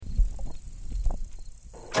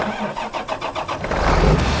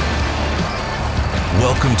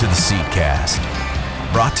Welcome to the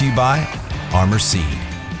Seedcast, brought to you by Armor Seed.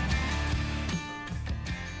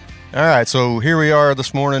 All right, so here we are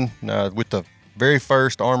this morning with the very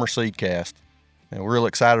first Armor Seedcast, and we're real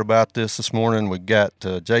excited about this morning. We got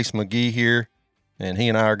Jason McGee here, and he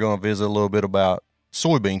and I are going to visit a little bit about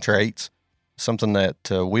soybean traits, something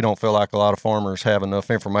that we don't feel like a lot of farmers have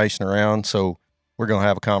enough information around, so we're going to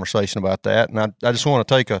have a conversation about that. And I just want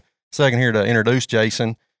to take a second here to introduce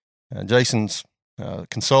Jason. Jason's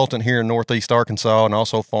consultant here in Northeast Arkansas and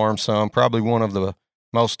also farms some, probably one of the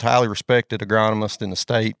most highly respected agronomists in the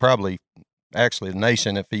state, probably actually the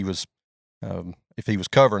nation if he was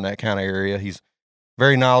covering that kind of area. He's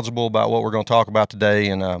very knowledgeable about what we're going to talk about today,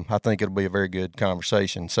 and I think it'll be a very good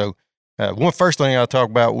conversation. So one first thing I'll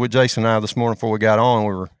talk about with Jason and I this morning before we got on,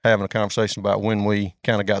 we were having a conversation about when we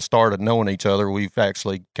kind of got started knowing each other. We've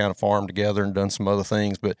actually kind of farmed together and done some other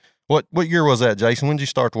things, but what year was that, Jason? When did you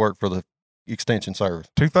start to work for the Extension Service?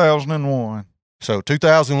 2001. So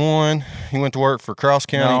 2001, he went to work for Cross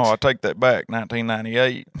County. No, I take that back.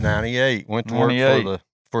 1998. 98. Went to work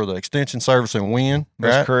for the Extension Service in Wynn, right?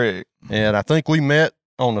 That's correct. And I think we met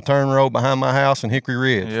on the turn road behind my house in Hickory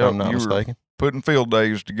Ridge, if I'm not mistaken. Putting field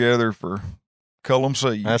days together for Cullum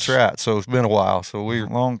seeds. That's right. So it's been a while. So a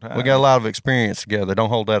long time. We got a lot of experience together. Don't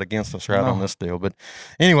hold that against us on this deal. But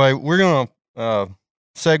anyway, we're going to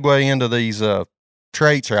segue into these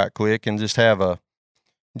traits right quick and just have a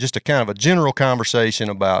kind of a general conversation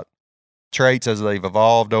about traits as they've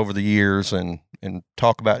evolved over the years and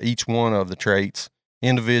talk about each one of the traits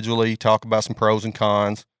individually, talk about some pros and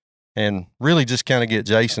cons, and really just kind of get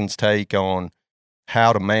Jason's take on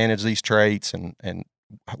how to manage these traits and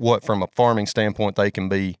what, from a farming standpoint, they can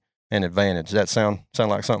be an advantage. Does that sound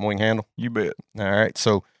like something we can handle? You bet. All right.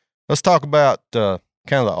 So let's talk about kind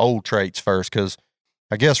of the old traits first, because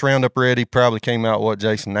I guess Roundup Ready probably came out,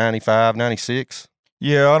 Jason, 95, 96?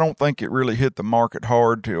 Yeah, I don't think it really hit the market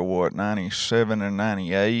hard till, 97 and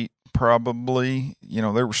 98, probably. You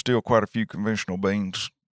know, there were still quite a few conventional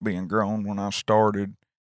beans being grown when I started,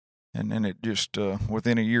 and then it just,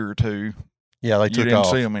 within a year or two, they took off. You didn't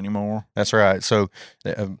see them anymore. That's right. So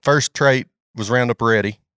first trait was Roundup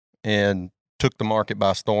Ready and took the market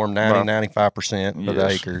by storm, 95% of the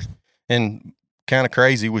acres. And kind of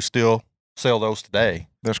crazy, we still sell those today.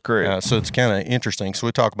 That's correct. So it's kind of interesting. So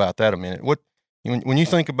we'll talk about that a minute. When you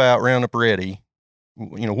think about Roundup Ready,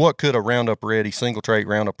 what could a Roundup Ready, single trait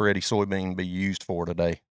Roundup Ready soybean be used for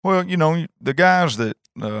today? Well, the guys that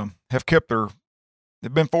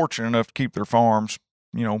they've been fortunate enough to keep their farms,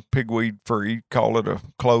 pigweed free, call it a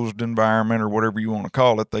closed environment or whatever you want to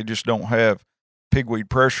call it. They just don't have pigweed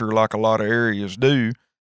pressure like a lot of areas do.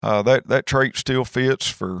 That trait still fits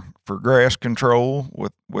for grass control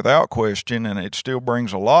without question, and it still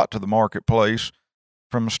brings a lot to the marketplace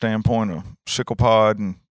from a standpoint of sickle pod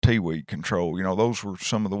and tea-weed control. Those were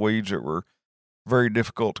some of the weeds that were very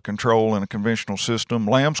difficult to control in a conventional system.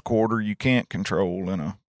 Lamb's quarter you can't control in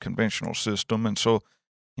a conventional system, and so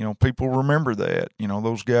people remember that.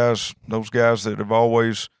 Those guys that have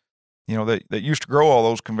always, that used to grow all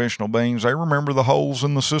those conventional beans, they remember the holes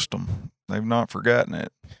in the system. They've not forgotten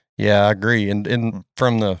it. Yeah, I agree. And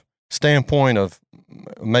from the standpoint of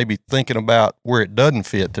maybe thinking about where it doesn't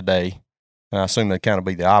fit today, I assume that'd kind of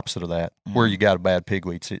be the opposite of that, where you got a bad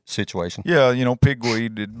pigweed situation. Yeah,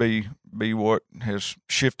 pigweed would be what has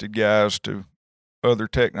shifted guys to other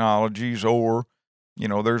technologies, or,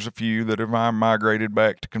 there's a few that have migrated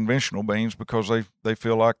back to conventional beans because they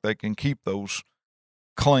feel like they can keep those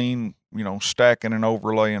clean, stacking and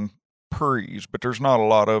overlaying pre's, but there's not a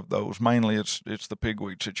lot of those. Mainly it's the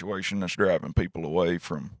pigweed situation that's driving people away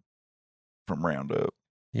from Roundup.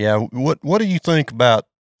 Yeah. What do you think about,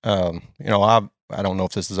 I don't know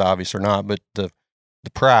if this is obvious or not, but the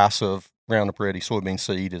price of Roundup Ready soybean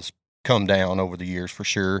seed has come down over the years for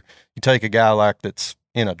sure. You take a guy that's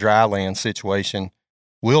in a dry land situation,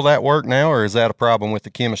 will that work now, or is that a problem with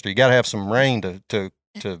the chemistry? You got to have some rain to.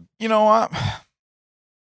 That's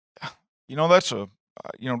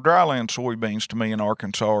dryland soybeans to me in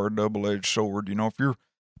Arkansas are a double-edged sword. If you're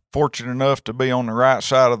fortunate enough to be on the right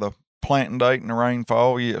side of the planting date and the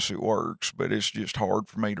rainfall, yes, it works, but it's just hard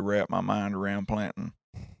for me to wrap my mind around planting,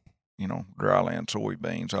 dryland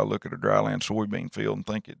soybeans. I look at a dryland soybean field and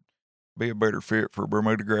think it'd be a better fit for a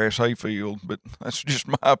Bermuda grass hayfield, but that's just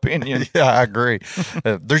my opinion. Yeah, I agree.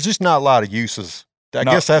 There's just not a lot of uses. I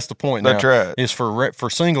guess that's the point now. That's right. Is for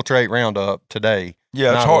single trait Roundup today.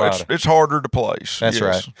 Yeah, it's hard. It's harder to place. That's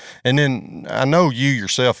right. And then I know you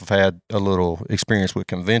yourself have had a little experience with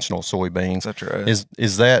conventional soybeans. That's right.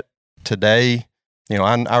 Is that today?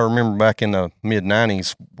 I remember back in the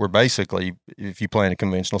mid-90s where basically if you planted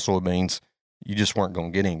conventional soybeans, you just weren't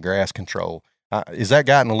going to get any grass control. Is that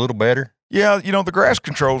gotten a little better? Yeah, the grass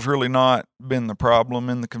control's really not been the problem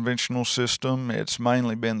in the conventional system. It's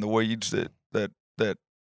mainly been the weeds that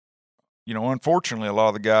unfortunately a lot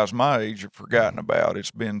of the guys my age have forgotten about.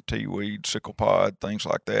 It's been tea-weed, sickle pod, things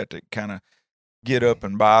like that kind of get up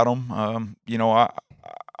and bite them.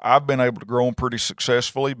 I've been able to grow them pretty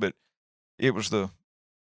successfully, but it was the,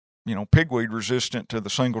 pigweed resistant to the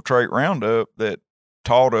single trait Roundup that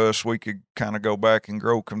taught us we could kind of go back and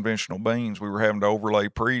grow conventional beans. We were having to overlay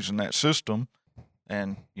pre's in that system,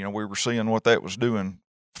 and we were seeing what that was doing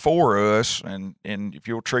for us. And if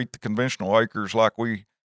you'll treat the conventional acres like we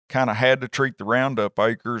kind of had to treat the Roundup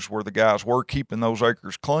acres, where the guys were keeping those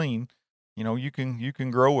acres clean, you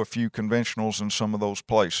can grow a few conventionals in some of those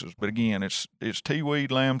places. But again, it's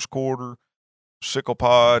tea-weed, lamb's quarter, sickle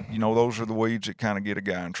pod. Those are the weeds that kind of get a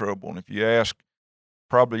guy in trouble. And if you ask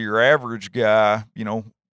probably your average guy,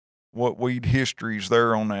 what weed history is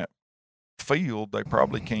there on that field, they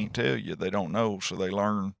probably can't tell you. They don't know, so they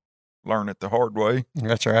learn it the hard way.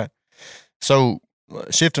 That's right. So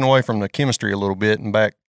shifting away from the chemistry a little bit and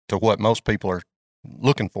back to what most people are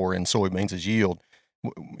looking for in soybeans is yield.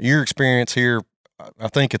 Your experience here, I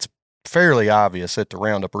think it's fairly obvious that the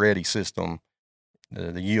Roundup Ready system,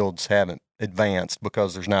 the yields haven't advanced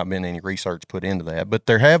because there's not been any research put into that. But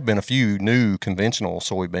there have been a few new conventional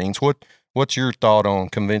soybeans. What's your thought on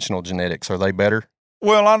conventional genetics? Are they better?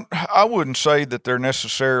 Well, I wouldn't say that they're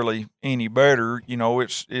necessarily any better.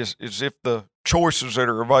 It's if the choices that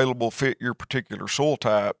are available fit your particular soil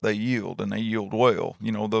type, they yield, and they yield well.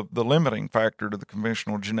 The limiting factor to the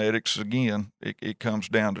conventional genetics, again, it comes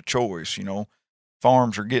down to choice.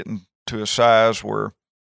 Farms are getting to a size where,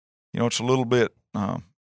 it's a little bit,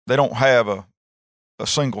 they don't have a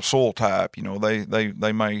single soil type.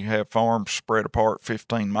 They may have farms spread apart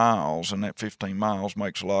 15 miles, and that 15 miles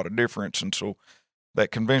makes a lot of difference. And so that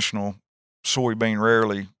conventional soybean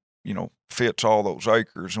rarely, fits all those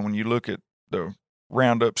acres. And when you look at the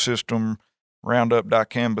Roundup system, Roundup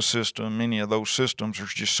dicamba system, any of those systems,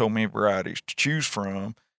 there's just so many varieties to choose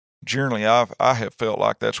from. Generally, I have felt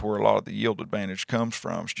like that's where a lot of the yield advantage comes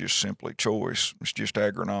from. It's just simply choice. It's just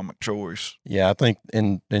agronomic choice. Yeah, I think,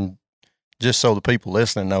 and just so the people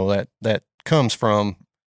listening know, that comes from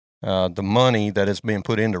the money that is being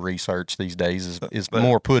put into research these days is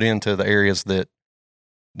more put into the areas that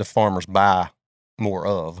the farmers buy more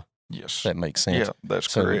of. Yes. That makes sense. Yeah, that's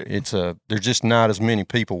correct. There's just not as many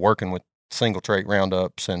people working with single trait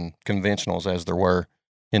Roundups and conventionals as there were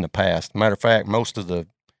in the past. Matter of fact, most of the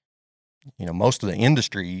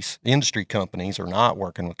industry companies are not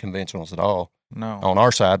working with conventionals at all. No. On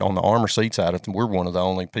our side, on the Armor Seed side, we're one of the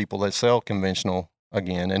only people that sell conventional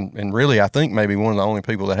again. And really, I think maybe one of the only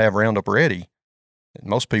people that have Roundup Ready.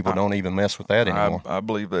 Most people don't even mess with that anymore. I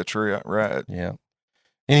believe that's right. Yeah.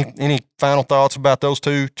 Any final thoughts about those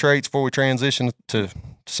two traits before we transition to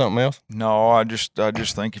something else? No, I just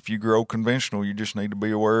think if you grow conventional, you just need to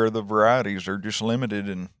be aware of the varieties. They're just limited,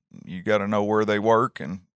 and you got to know where they work,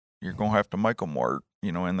 and you're going to have to make them work,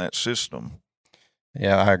 in that system.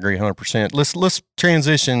 Yeah, I agree 100%. Let's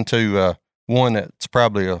transition to one that's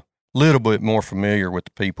probably a little bit more familiar with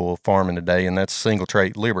the people farming today, and that's single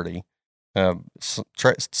trait Liberty.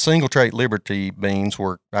 Single trait Liberty beans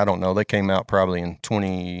were, I don't know, they came out probably in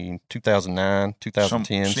 2009,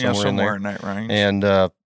 2010, somewhere in that range. And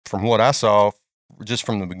from what I saw, just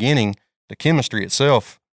from the beginning, the chemistry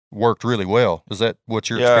itself worked really well. Is that what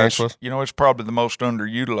your experience was? It's probably the most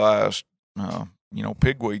underutilized,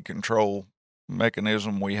 pigweed control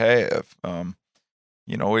mechanism we have.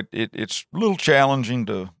 It's a little challenging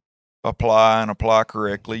to apply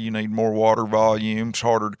correctly. You need more water volume. It's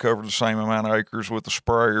harder to cover the same amount of acres with a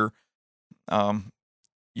sprayer.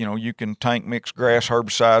 You can tank mix grass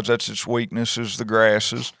herbicides. That's its weakness, is the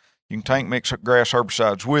grasses. You can tank mix grass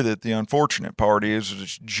herbicides with it. The unfortunate part is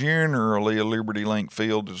it's generally a Liberty Link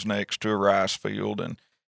field is next to a rice field. And,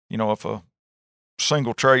 if a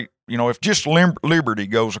single trait, if just Liberty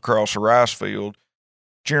goes across a rice field,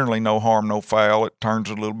 generally no harm, no foul. It turns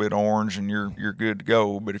a little bit orange and you're good to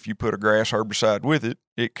go. But if you put a grass herbicide with it,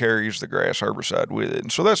 it carries the grass herbicide with it.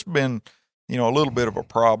 And so that's been, a little bit of a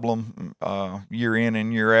problem year in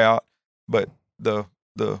and year out. But the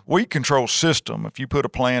weed control system, if you put a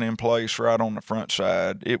plan in place right on the front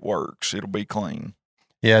side, it works. It'll be clean.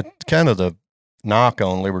 Yeah, kind of the knock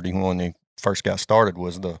on Liberty when they first got started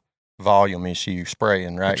was the volume issue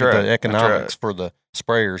spraying, right? That's right. The economics for the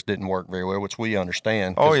sprayers didn't work very well, which we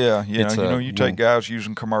understand. Oh, yeah. You take guys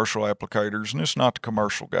using commercial applicators, and it's not the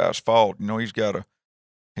commercial guy's fault. He's got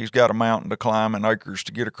a mountain to climb and acres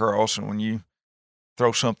to get across, and when you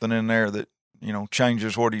throw something in there that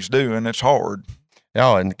changes what he's doing. It's hard.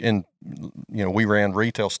 Oh, and we ran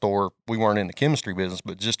retail store. We weren't in the chemistry business,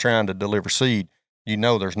 but just trying to deliver seed,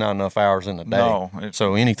 there's not enough hours in the day. No,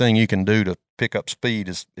 so anything you can do to pick up speed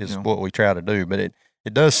is what we try to do. But it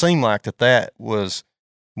does seem like that was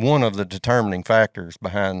one of the determining factors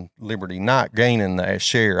behind Liberty not gaining that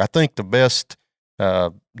share. I think the best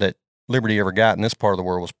that Liberty ever got in this part of the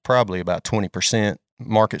world was probably about 20%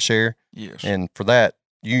 market share. Yes. And for that,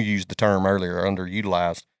 you used the term earlier,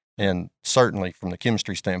 underutilized. And certainly from the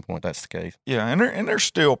chemistry standpoint, that's the case. Yeah, and there's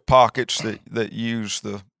still pockets that use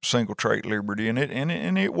the single trait Liberty, and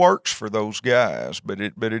it works for those guys. But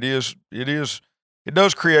it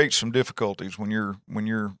does create some difficulties when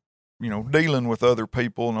you're dealing with other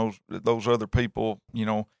people, and those other people,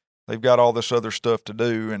 they've got all this other stuff to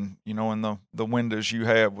do, and and the windows you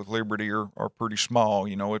have with Liberty are pretty small.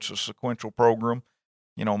 It's a sequential program.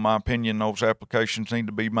 In my opinion, those applications need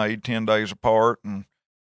to be made 10 days apart, and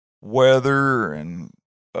weather and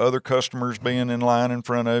other customers being in line in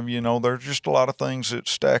front of you, there's just a lot of things that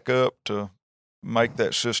stack up to make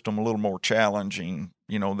that system a little more challenging,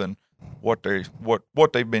 than what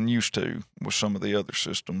they've been used to with some of the other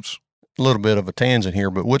systems. A little bit of a tangent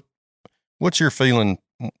here, but what's your feeling?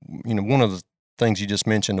 One of the things you just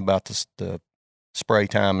mentioned about the spray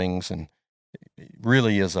timings, and it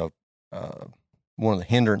really is one of the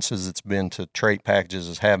hindrances it's been to trait packages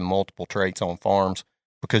is having multiple traits on farms,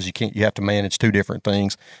 because you have to manage two different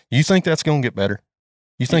things. You think that's going to get better?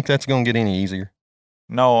 You think that's going to get any easier?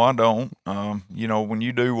 No, I don't. When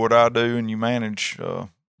you do what I do and you manage, a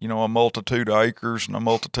multitude of acres and a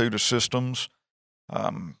multitude of systems,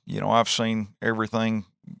 I've seen everything.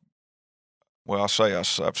 Well,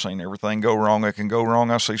 I've seen everything go wrong. It can go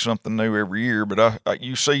wrong. I see something new every year, but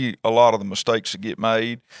you see a lot of the mistakes that get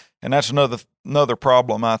made. And that's another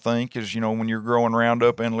problem, I think, is, when you're growing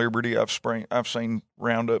Roundup and Liberty, I've seen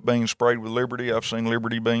Roundup beans sprayed with Liberty. I've seen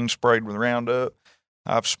Liberty beans sprayed with Roundup.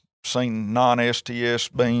 I've seen non-STS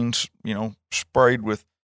beans, sprayed with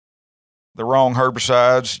the wrong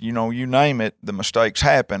herbicides. You name it, the mistakes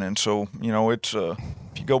happen. And so, it's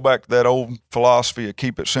if you go back to that old philosophy of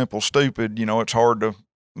keep it simple, stupid, it's hard to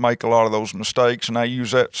make a lot of those mistakes. And I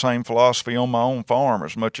use that same philosophy on my own farm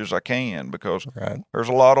as much as I can, because there's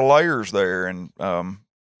a lot of layers there. And,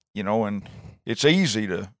 and it's easy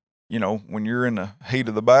to, when you're in the heat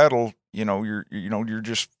of the battle, you're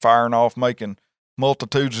just firing off, making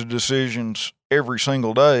multitudes of decisions every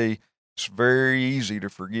single day. It's very easy to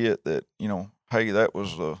forget that, hey, that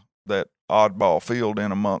was that oddball field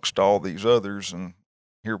in amongst all these others, and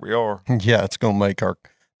here we are. Yeah, it's going to make our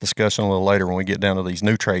discussion a little later when we get down to these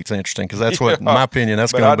new traits interesting, because that's what, in my opinion,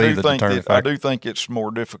 that's going to be the determining factor. I do think it's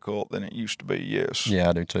more difficult than it used to be, yes. Yeah,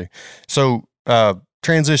 I do too. So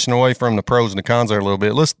transition away from the pros and the cons there a little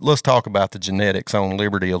bit. Let's talk about the genetics on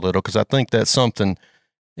Liberty a little, because I think that's something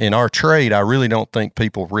in our trade, I really don't think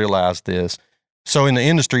people realize this. So in the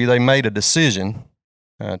industry, they made a decision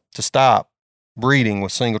to stop breeding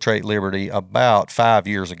with single trait Liberty about 5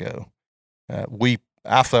 years ago.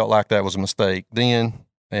 I felt like that was a mistake then,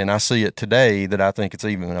 and I see it today that I think it's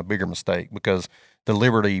even a bigger mistake, because the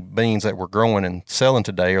Liberty beans that we're growing and selling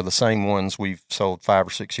today are the same ones we've sold 5 or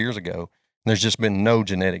 6 years ago. And there's just been no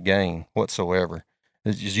genetic gain whatsoever.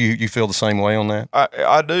 You feel the same way on that?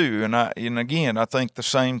 I do, and again, I think the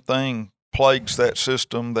same thing plagues that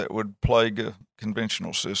system that would plague a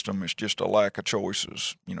conventional system. It's just a lack of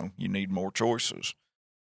choices. You need more choices.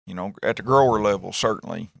 At the grower level,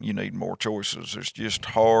 certainly you need more choices. It's just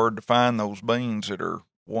hard to find those beans that are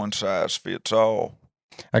one size fits all.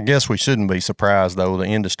 I guess we shouldn't be surprised, though. The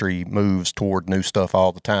industry moves toward new stuff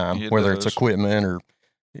all the time, whether it's equipment or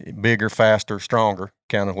bigger, faster, stronger,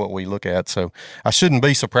 kind of what we look at. So I shouldn't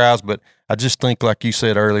be surprised, but I just think, like you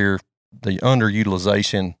said earlier, the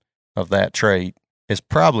underutilization of that trait has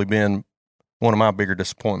probably been one of my bigger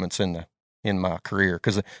disappointments in my career,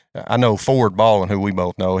 because I know Ford Ballin, who we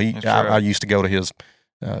both know. I used to go to his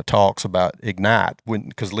talks about Ignite,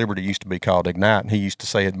 because Liberty used to be called Ignite, and he used to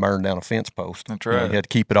say it burned down a fence post. That's right. You had to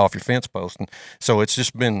keep it off your fence post, and so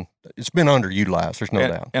it's been underutilized. There's no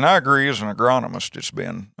doubt. And I agree, as an agronomist, it's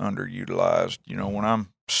been underutilized. When I'm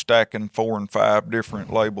stacking 4 and 5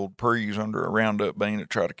 different labeled pre's under a Roundup bean to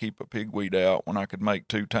try to keep a pigweed out, when I could make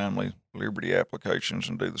 2 timely Liberty applications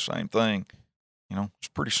and do the same thing. It's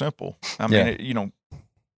pretty simple. I mean, on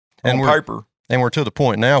paper. And we're to the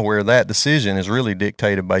point now where that decision is really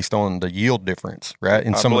dictated based on the yield difference, right?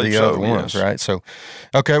 In some of the other ones, right? So,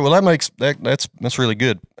 okay, well, that's really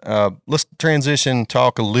good. Let's transition,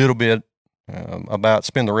 talk a little bit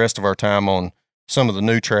spend the rest of our time on some of the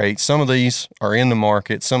new traits. Some of these are in the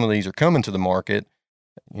market. Some of these are coming to the market.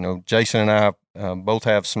 Jason and I both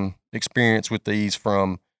have some experience with these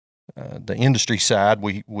from the industry side.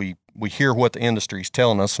 We hear what the industry is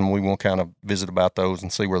telling us, and we want to kind of visit about those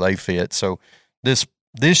and see where they fit. So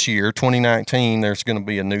this year, 2019, there's going to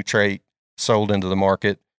be a new trait sold into the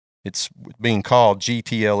market. It's being called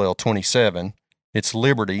GTLL 27. It's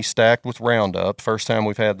Liberty stacked with Roundup. First time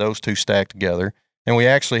we've had those two stacked together. And we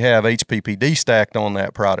actually have HPPD stacked on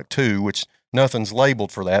that product too, which nothing's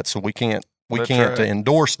labeled for that, so we can't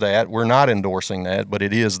endorse that. We're not endorsing that, but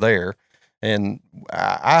it is there. And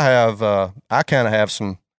I kind of have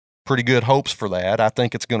some pretty good hopes for that. I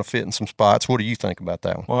think it's going to fit in some spots. What do you think about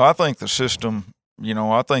that one? Well, I think the system,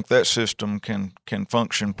 I think that system can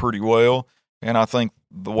function pretty well. And I think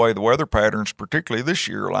the way the weather patterns, particularly this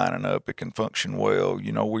year, are lining up, it can function well.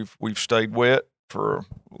 We've stayed wet for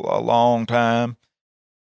a long time.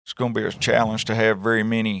 It's going to be a challenge to have very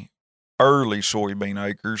many early soybean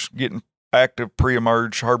acres. Getting active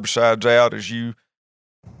pre-emerge herbicides out as you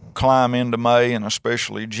climb into May and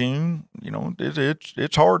especially June,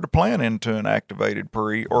 it's hard to plant into an activated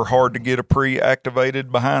pre, or hard to get a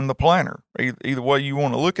pre-activated behind the planter. Either way you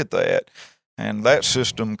want to look at that. And that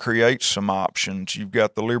system creates some options. You've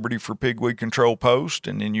got the Liberty for pigweed control post,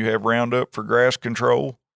 and then you have Roundup for grass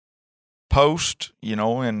control post,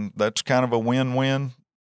 and that's kind of a win-win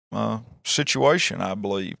situation, I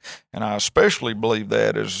believe. And I especially believe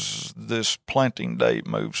that as this planting date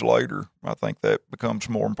moves later, I think that becomes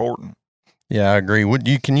more important. Yeah, I agree.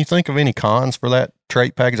 Can you think of any cons for that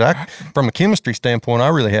trait package? From a chemistry standpoint, I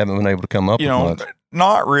really haven't been able to come up with much.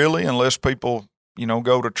 Not really, unless people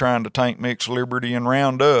go to trying to tank mix Liberty and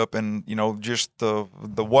Roundup, and just the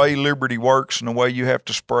way Liberty works and the way you have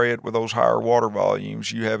to spray it with those higher water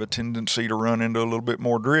volumes, you have a tendency to run into a little bit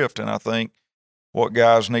more drift. And I think what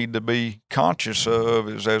guys need to be conscious of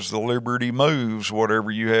is, as the Liberty moves,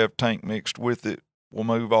 whatever you have tank mixed with it will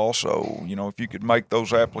move also. If you could make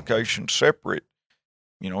those applications separate,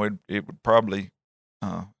 it would probably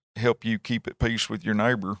help you keep at peace with your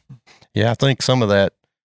neighbor. Yeah, I think some of that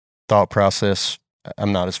thought process,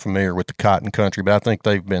 I'm not as familiar with the cotton country, but I think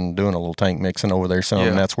they've been doing a little tank mixing over there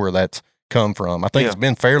and that's where that's come from. I think it's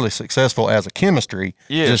been fairly successful as a chemistry.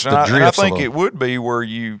 Yes, and I think it would be where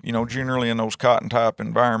generally in those cotton type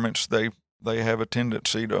environments, they have a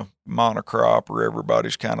tendency to monocrop, or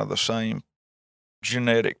everybody's kind of the same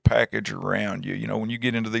genetic package around you. When you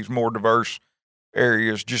get into these more diverse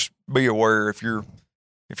areas, just be aware if you're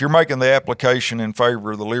making the application in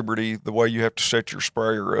favor of the Liberty, the way you have to set your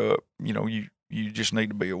sprayer up, you just need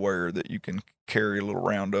to be aware that you can carry a little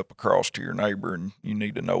Roundup across to your neighbor, and you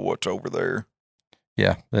need to know what's over there.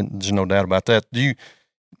 Yeah, there's no doubt about that.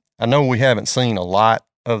 I know we haven't seen a lot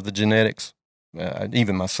of the genetics.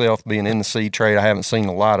 Even myself being in the seed trade, I haven't seen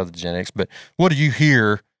a lot of the genetics. But what do you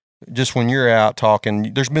hear just when you're out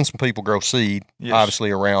talking? There's been some people grow seed,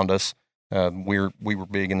 obviously, around us. We were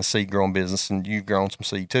big in the seed growing business, and you've grown some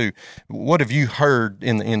seed too. What have you heard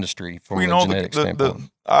in the industry from a genetic standpoint?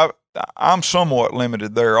 I'm somewhat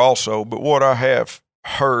limited there also, but what I have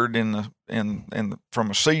heard from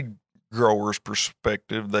a seed grower's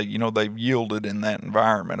perspective, they've yielded in that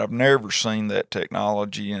environment. I've never seen that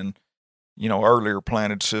technology in earlier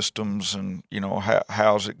planted systems, and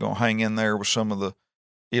how's it going to hang in there with some of the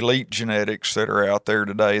elite genetics that are out there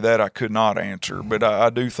today. That I could not answer, but I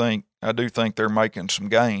do think they're making some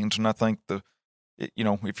gains, and I think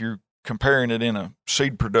if you're comparing it in a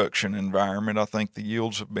seed production environment, I think the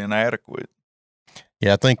yields have been adequate.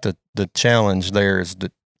 Yeah, I think the challenge there is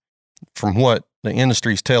that from what the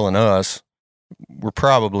industry's telling us, we're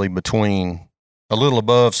probably between a little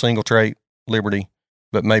above single trait Liberty,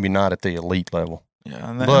 but maybe not at the elite level.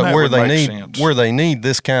 Yeah, but where they need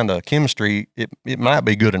this kind of chemistry, it might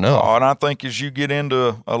be good enough. And I think as you get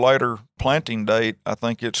into a later planting date, I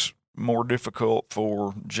think it's more difficult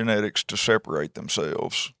for genetics to separate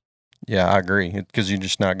themselves. Yeah, I agree, because you're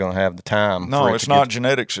just not going to have the time. No, it's not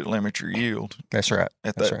genetics that limit your yield. That's right.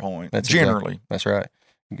 At that point, generally. That's right.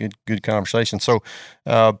 Good conversation. So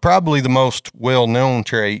probably the most well-known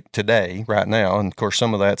trait today, right now, and of course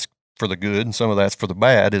some of that's for the good and some of that's for the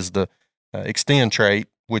bad, is the extend trait,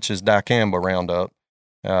 which is dicamba Roundup.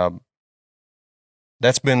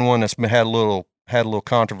 That's been one that's had a little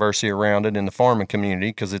controversy around it in the farming community,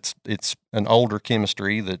 because it's an older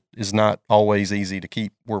chemistry that is not always easy to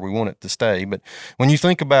keep where we want it to stay. But when you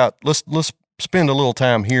think about, let's spend a little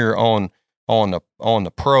time here on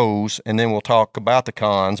the pros, and then we'll talk about the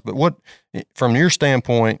cons. But what, from your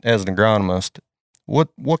standpoint as an agronomist,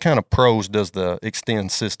 what kind of pros does the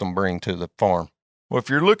extend system bring to the farm? Well, if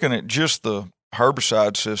you're looking at just the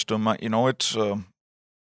herbicide system, it's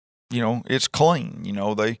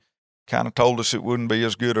clean. They kind of told us it wouldn't be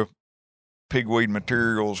as good a pigweed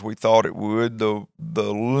material as we thought it would. The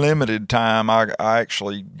limited time I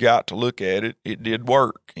actually got to look at it, it did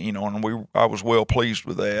work, and I was well pleased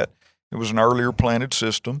with that. It was an earlier planted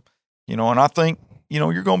system, and I think,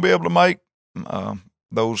 you're going to be able to make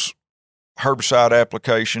those herbicide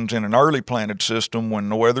applications in an early planted system when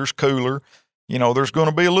the weather's cooler. There's going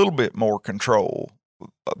to be a little bit more control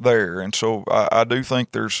there, and so I do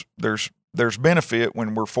think there's benefit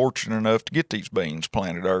when we're fortunate enough to get these beans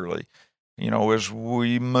planted early. As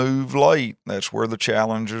we move late, that's where the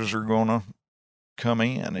challenges are going to come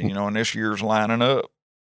in. And this year's lining up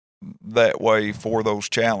that way for those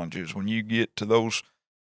challenges. When you get to those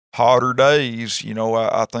hotter days,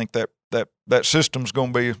 I think that system's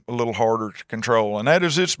going to be a little harder to control. And that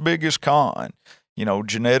is its biggest con.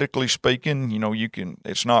 Genetically speaking,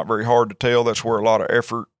 it's not very hard to tell. That's where a lot of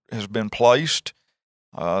effort has been placed.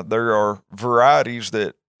 There are varieties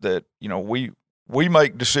that we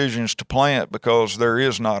make decisions to plant because there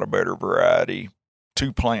is not a better variety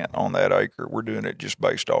to plant on that acre. We're doing it just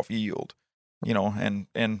based off yield,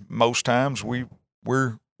 and most times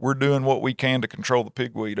we're doing what we can to control the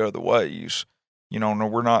pigweed other ways,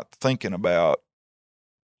 and we're not thinking about,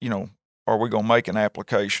 are we going to make an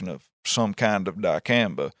application of some kind of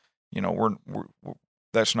dicamba? We're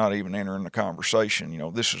that's not even entering the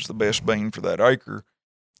conversation. This is the best bean for that acre.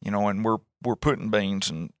 And we're putting beans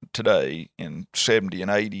in today in 70 and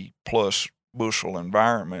 80 plus bushel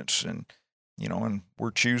environments, and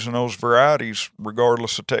we're choosing those varieties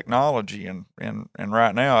regardless of technology. And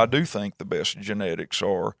right now, I do think the best genetics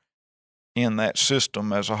are in that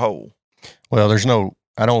system as a whole. Well,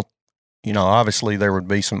 obviously there would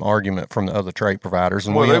be some argument from the other trait providers,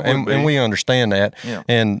 and we understand that, yeah.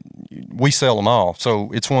 And we sell them all. So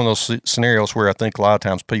it's one of those scenarios where I think a lot of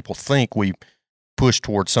times people think we push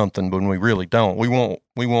towards something, but when we really don't. We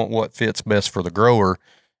want what fits best for the grower.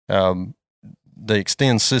 The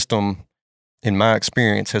Xtend system, in my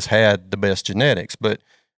experience, has had the best genetics, but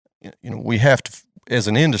we have to, as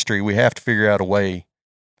an industry, we have to figure out a way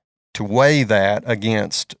to weigh that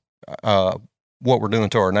against what we're doing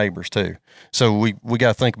to our neighbors too. So we got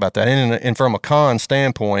to think about that. And from a con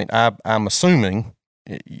standpoint, I'm assuming,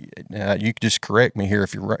 you can just correct me here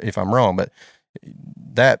if I'm wrong, but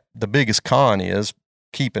that the biggest con is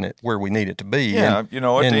keeping it where we need it to be. Yeah,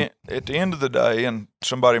 at the end of the day, and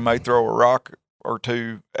somebody may throw a rock or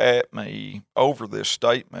two at me over this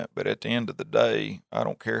statement, but at the end of the day, I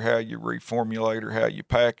don't care how you reformulate or how you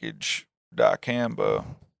package dicamba.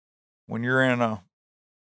 When you're in a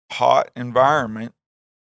hot environment,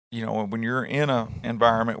 when you're in an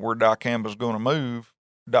environment where dicamba's going to move,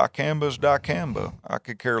 dicamba's dicamba. I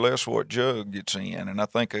could care less what jug it's in, and I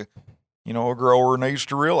think a grower needs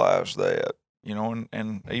to realize that,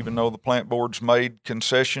 and even though the plant board's made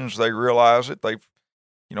concessions, they realize it.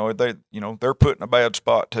 They're put in a bad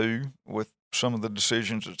spot too with some of the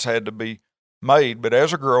decisions that's had to be made. But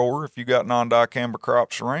as a grower, if you got non-dicamba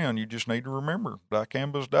crops around, you just need to remember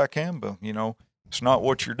dicamba's dicamba. It's not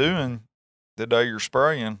what you're doing the day you're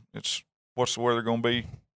spraying. It's what's the weather going to be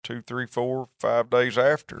 2, 3, 4, 5 days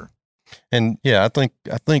after. And yeah, I think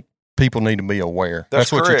people need to be aware.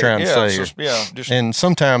 That's what correct. You're trying to say. And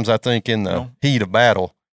sometimes I think in the heat of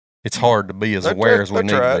battle, it's hard to be as aware as we need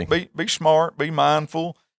to be. Be smart, be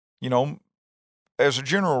mindful. As a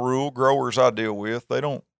general rule, growers I deal with, they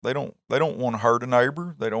don't want to hurt a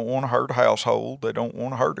neighbor. They don't want to hurt a household. They don't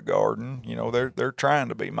want to hurt a garden. They're trying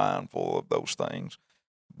to be mindful of those things.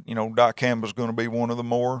 Dicamba is going to be one of the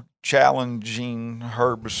more challenging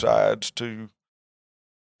herbicides to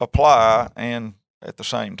apply and at the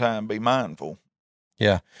same time be mindful.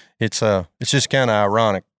 Yeah, it's just kind of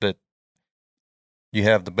ironic that you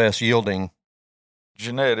have the best yielding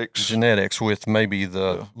genetics with maybe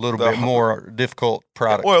the little bit more difficult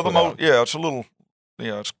product. Well,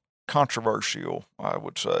 it's controversial, I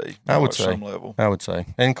would say. At some level. I would say.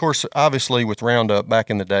 And of course, obviously with Roundup back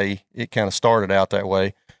in the day, it kind of started out that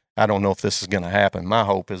way. I don't know if this is going to happen. My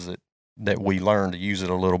hope is that we learn to use it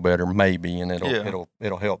a little better, maybe, and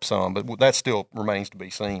it'll help some. But that still remains to be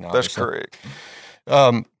seen. Obviously. That's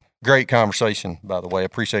correct. Great conversation, by the way. I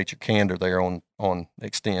appreciate your candor there on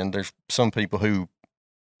Xtend. There's some people who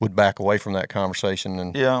would back away from that conversation,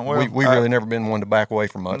 and we really never been one to back away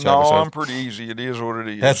from much. No, I'm pretty easy. It is what it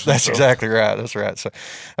is. That's exactly right. That's right. So,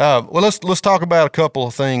 let's talk about a couple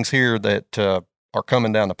of things here that are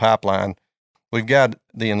coming down the pipeline. We've got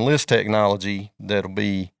the Enlist technology that'll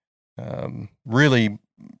be really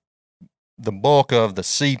the bulk of the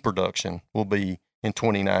seed production will be in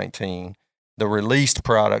 2019. The released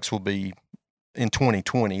products will be in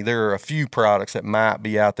 2020. There are a few products that might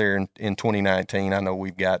be out there in 2019. I know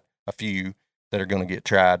we've got a few that are going to get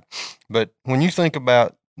tried. But when you think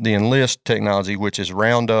about the Enlist technology, which is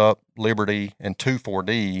Roundup, Liberty, and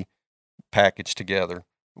 2,4-D packaged together,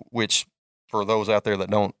 which for those out there that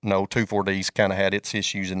don't know, 2,4-D's kind of had its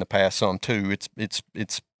issues in the past, some too.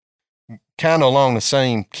 It's kind of along the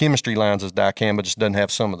same chemistry lines as dicamba, just doesn't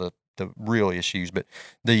have some of the real issues. But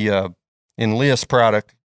the Enlist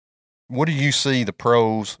product, what do you see the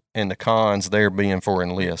pros and the cons there being for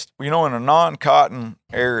Enlist? In a non-cotton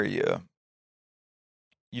area,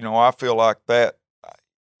 I feel like that,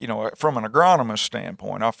 from an agronomist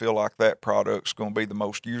standpoint, I feel like that product's going to be the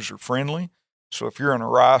most user-friendly. So if you're in a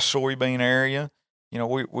rice, soybean area,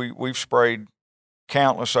 we've sprayed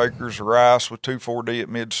countless acres of rice with 2,4-D at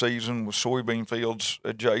mid-season with soybean fields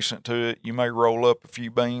adjacent to it. You may roll up a few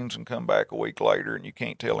beans and come back a week later and you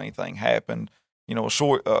can't tell anything happened. A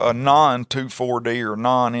non-2,4-D or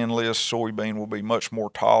non-Enlist soybean will be much more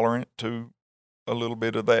tolerant to a little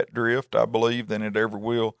bit of that drift, I believe, than it ever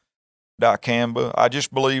will dicamba. I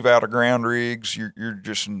just believe out of ground rigs, you're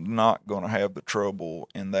just not going to have the trouble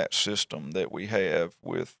in that system that we have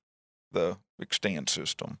with the Extend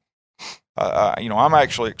system. I'm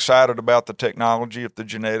actually excited about the technology if the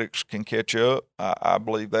genetics can catch up. I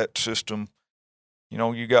believe that system,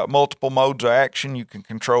 you got multiple modes of action. You can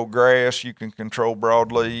control grass, you can control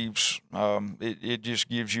broadleaves. It just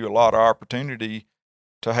gives you a lot of opportunity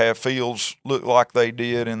to have fields look like they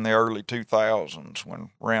did in the early 2000s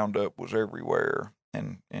when Roundup was everywhere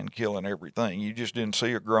and killing everything. You just didn't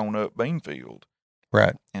see a grown-up bean field.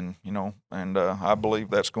 Right. And, I believe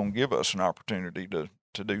that's going to give us an opportunity to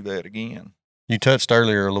do that again. You touched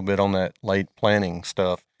earlier a little bit on that late planting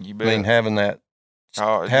stuff. You bet. I mean, having that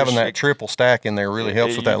triple stack in there really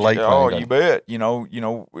helps with that late planting. Oh, you bet.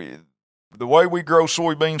 The way we grow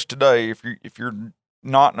soybeans today, if you're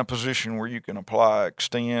not in a position where you can apply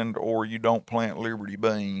Extend or you don't plant Liberty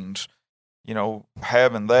beans,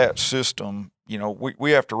 having that system,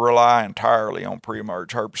 we have to rely entirely on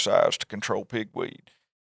pre-emerge herbicides to control pigweed.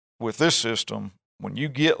 With this system, when you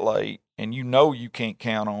get late and you can't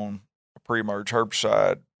count on a pre-emerge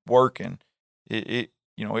herbicide working, it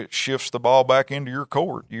shifts the ball back into your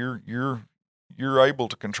court. You're able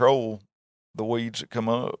to control the weeds that come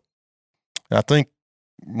up. I think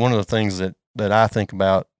one of the things that I think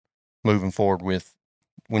about moving forward with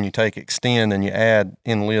when you take Extend and you add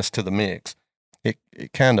Enlist to the mix, it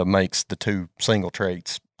kind of makes the two single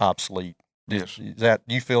traits obsolete. Yes. Is that,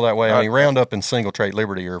 you feel that way? I mean, Roundup and single trait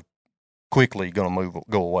Liberty are quickly going to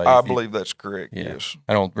go away. I believe that's correct. Yeah. Yes.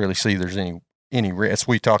 I don't really see there's any risk.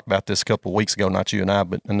 We talked about this a couple of weeks ago, not you and I,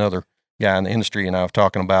 but another guy in the industry and I was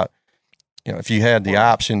talking about, if you had the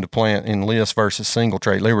option to plant Enlist versus single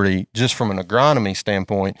trait Liberty, just from an agronomy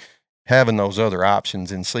standpoint, having those other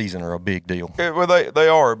options in season are a big deal. Yeah, well, they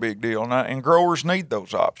are a big deal, and growers need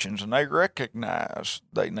those options, and they recognize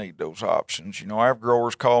they need those options. I have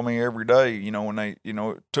growers call me every day, when they,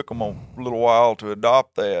 it took them a little while to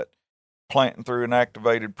adopt that, planting through an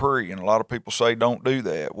activated pre, and a lot of people say don't do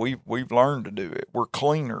that. We've learned to do it. We're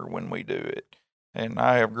cleaner when we do it. And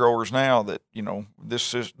I have growers now that,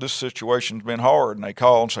 this situation's been hard, and they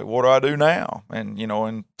call and say, what do I do now? And,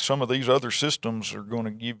 and some of these other systems are going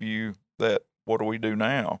to give you that, what do we do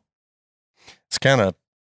now? It's kind of a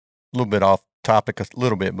little bit off topic a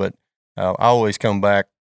little bit, but I always come back,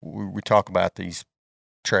 we talk about these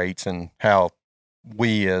traits and how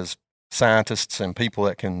we as scientists and people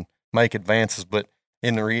that can make advances, but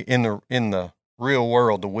in the real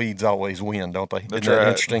world, the weeds always win, don't they? That's Isn't that right.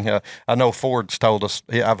 interesting? I know Ford's told us,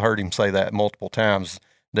 I've heard him say that multiple times,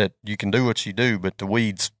 that you can do what you do, but the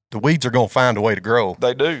weeds are going to find a way to grow.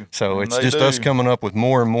 They do. So it's just us coming up with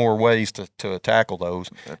more and more ways to tackle those.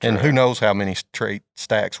 That's and right. Who knows how many trait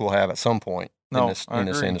stacks we'll have at some point in this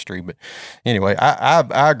industry. But anyway,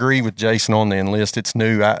 I agree with Jason on the Enlist. It's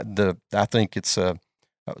new. I think it's a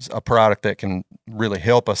product that can really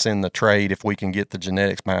help us in the trade if we can get the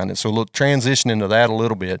genetics behind it. So look, transition into that a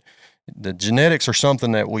little bit. The genetics are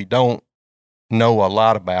something that we don't know a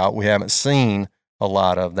lot about. We haven't seen a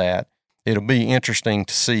lot of that. It'll be interesting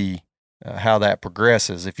to see how that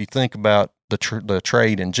progresses. If you think about the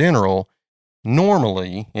trade in general,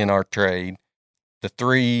 normally in our trade, the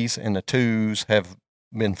 3s and the 2s have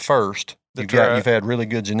been first. You've had really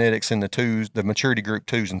good genetics in the 2s, the maturity group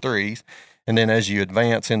 2s and 3s. And then as you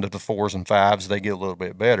advance into the 4s and 5s, they get a little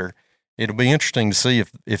bit better. It'll be interesting to see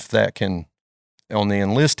if that can, on the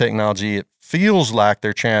Enlist technology, it feels like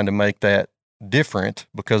they're trying to make that different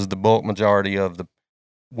because the bulk majority of the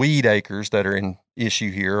weed acres that are in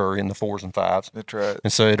issue here are in the 4s and 5s. That's right.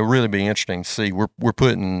 And so it'll really be interesting to see. We're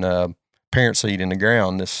putting parent seed in the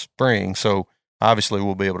ground this spring, so obviously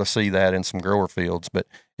we'll be able to see that in some grower fields. But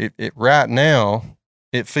it right now,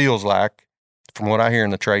 it feels like, from what I hear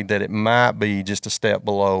in the trade, that it might be just a step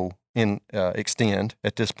below in extend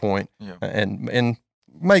at this point. Yeah. And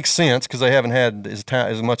makes sense because they haven't had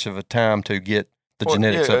as much of a time to get the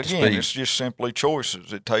genetics up to speed. Again, it's just simply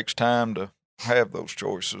choices. It takes time to have those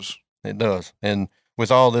choices. It does. And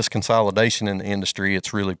with all this consolidation in the industry,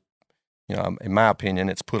 it's really, in my opinion,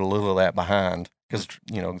 it's put a little of that behind because,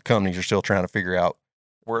 the companies are still trying to figure out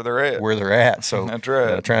where they're at. So that's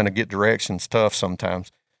right. Trying to get direction's tough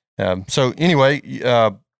sometimes. So anyway,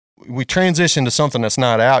 we transitioned to something that's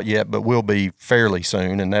not out yet, but will be fairly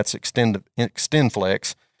soon, and that's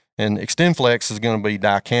XtendFlex. And XtendFlex is going to be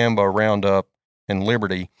dicamba, Roundup, and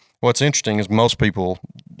Liberty. What's interesting is most people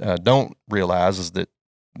don't realize is that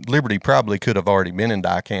Liberty probably could have already been in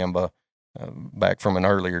dicamba back from an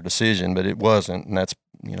earlier decision, but it wasn't, and that's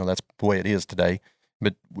the way it is today.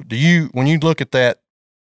 But when you look at that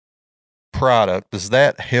product, does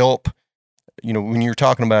that help? When you're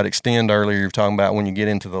talking about extend earlier, you're talking about when you get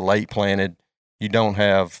into the late planted, you don't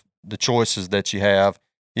have the choices that you have.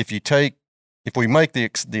 If we make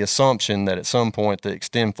the assumption that at some point the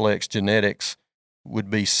XtendFlex genetics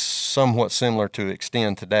would be somewhat similar to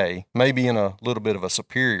extend today, maybe in a little bit of a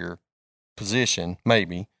superior position,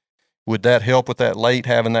 maybe, would that help with that late,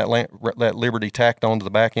 having that Liberty tacked onto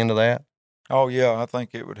the back end of that? Oh yeah, I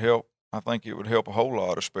think it would help. I think it would help a whole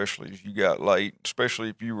lot, especially if you got late, especially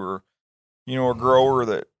if you were, a grower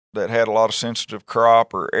that had a lot of sensitive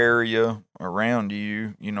crop or area around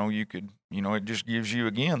you. You could, it just gives you,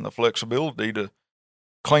 again, the flexibility to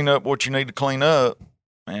clean up what you need to clean up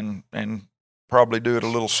and probably do it a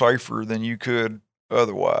little safer than you could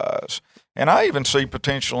otherwise. And I even see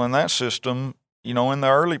potential in that system, in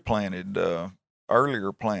the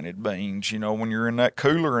earlier planted beans, when you're in that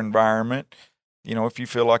cooler environment, if you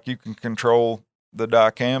feel like you can control the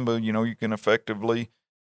dicamba, you can effectively,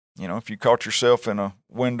 if you caught yourself in a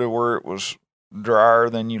window where it was drier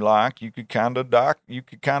than you like, you could kind of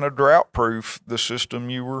drought proof the system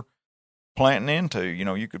you were planting into.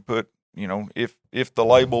 You could put, if the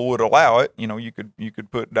label would allow it, you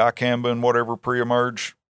could put dicamba and whatever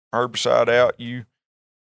pre-emerge herbicide out you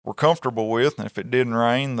were comfortable with, and if it didn't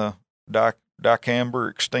rain, the dicamba or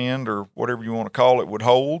extend or whatever you want to call it would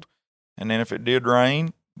hold, and then if it did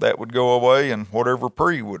rain, that would go away and whatever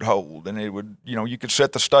pre would hold, and it would, you could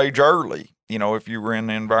set the stage early, if you were in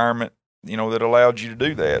the environment, that allowed you to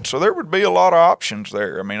do that. So there would be a lot of options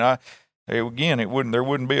there. I mean, there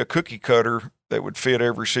wouldn't be a cookie cutter that would fit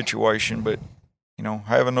every situation, but,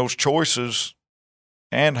 having those choices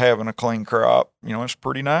and having a clean crop, it's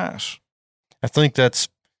pretty nice. I think that's,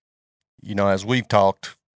 as we've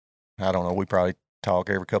talked, I don't know, we probably talk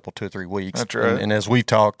every 2 or 3 weeks. That's right. And as we've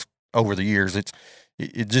talked over the years, it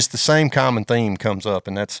just the same common theme comes up,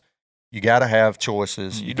 and that's you got to have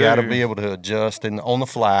choices. You got to be able to adjust and on the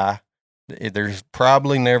fly. There's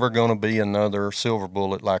probably never going to be another silver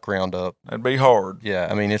bullet like Roundup. That'd be hard. Yeah,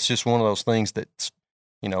 I mean, it's just one of those things that's,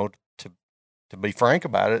 to be frank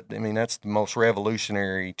about it, I mean, that's the most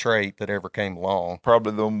revolutionary trait that ever came along.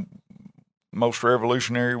 Probably the most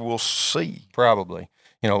revolutionary we'll see. Probably.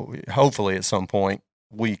 Hopefully at some point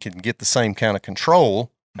we can get the same kind of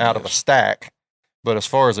control out of a stack. But as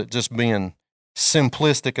far as it just being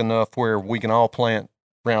simplistic enough where we can all plant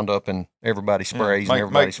Roundup and everybody sprays and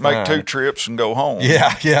everybody's fine. Make 2 trips and go home.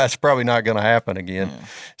 Yeah, it's probably not going to happen again. Yeah.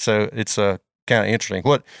 So it's kind of interesting.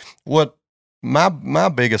 What my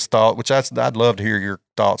biggest thought, which I'd love to hear your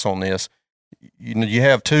thoughts on this. You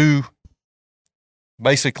have 2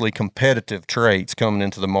 basically competitive traits coming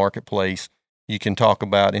into the marketplace. You can talk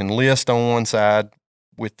about Enlist on one side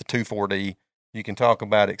with the 2,4-D. You can talk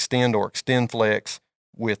about Extend or XtendFlex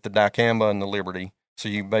with the dicamba and the Liberty. So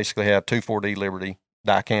you basically have 2,4-D Liberty,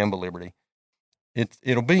 dicamba Liberty.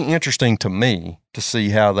 It'll be interesting to me to see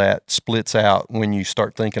how that splits out when you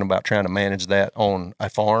start thinking about trying to manage that on a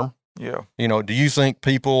farm. Yeah. Do you think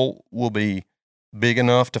people will be big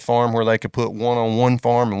enough to farm where they could put one on one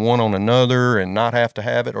farm and one on another and not have to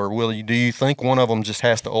have it? Or do you think one of them just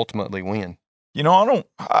has to ultimately win?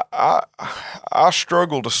 I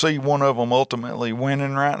struggle to see one of them ultimately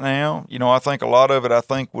winning right now. I think a lot of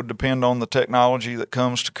it, would depend on the technology that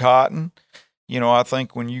comes to cotton. I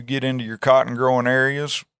think when you get into your cotton growing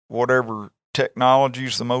areas, whatever technology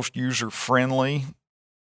is the most user friendly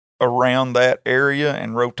around that area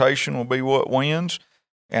and rotation will be what wins.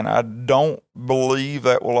 And I don't believe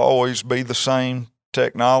that will always be the same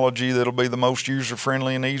technology that'll be the most user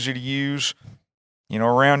friendly and easy to use,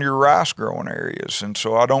 around your rice growing areas. And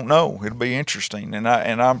so I don't know. It'll be interesting. And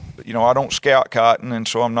I'm I don't scout cotton, and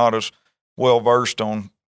so I'm not as well versed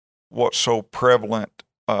on what's so prevalent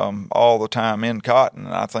all the time in cotton.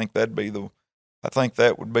 And I think that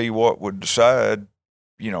would be what would decide,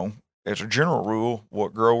 as a general rule,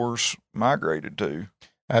 what growers migrated to.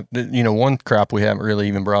 One crop we haven't really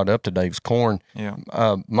even brought up today was corn. Yeah.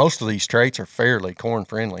 Most of these traits are fairly corn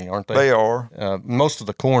friendly, aren't they? They are. Most of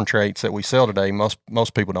the corn traits that we sell today,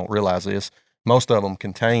 most people don't realize this. Most of them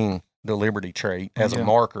contain the Liberty trait as a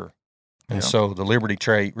marker, and so the Liberty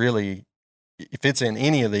trait really, if it's in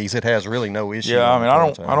any of these, it has really no issue. Yeah, I mean,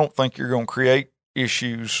 I don't think you're going to create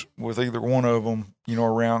issues with either one of them,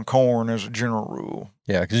 around corn as a general rule.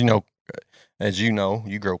 Yeah, because as you know,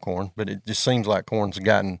 you grow corn, but it just seems like corn's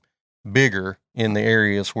gotten bigger in the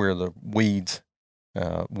areas where the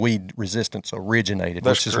weed resistance originated,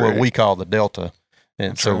 which is what we call the delta.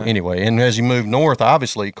 And That's so right. Anyway, and as you move north,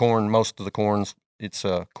 obviously most of the corns, it's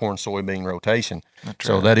a corn soybean rotation. That's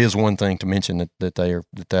so right. that is one thing to mention that they are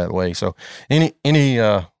that way. So any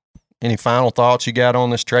final thoughts you got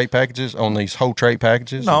on these whole trait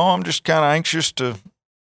packages? No, I'm just kind of anxious to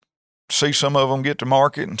see some of them get to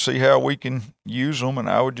market and see how we can use them. And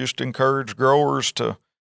I would just encourage growers to,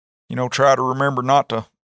 try to remember not to,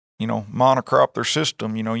 monocrop their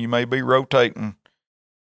system. You may be rotating,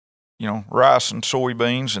 rice and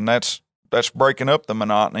soybeans, and that's breaking up the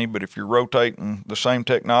monotony. But if you're rotating the same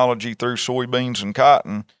technology through soybeans and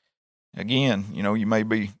cotton, again, you may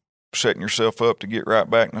be setting yourself up to get right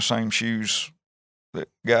back in the same shoes that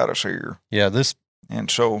got us here. Yeah, and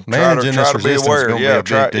so managing try to be aware.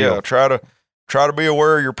 Try to be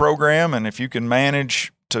aware of your program, and if you can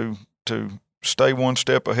manage to stay one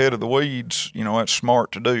step ahead of the weeds, that's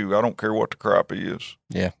smart to do. I don't care what the crop is.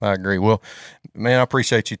 Yeah, I agree. Well, man, I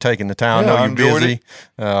appreciate you taking the time. I know you're busy.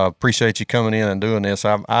 Appreciate you coming in and doing this.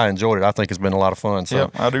 I enjoyed it. I think it's been a lot of fun. So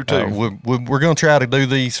I do too. We're going to try to do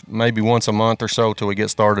these maybe once a month or so till we get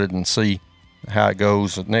started and see how it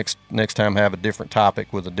goes. Next time, have a different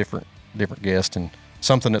topic with a different guest, and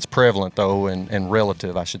something that's prevalent though and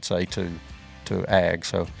relative, I should say, to ag.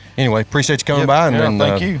 So anyway, appreciate you coming by, and then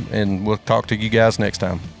thank you. And we'll talk to you guys next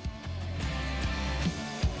time.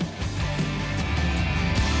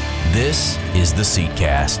 This is the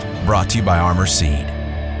Seedcast, brought to you by Armor Seed.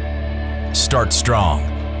 Start strong,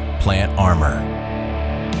 plant armor.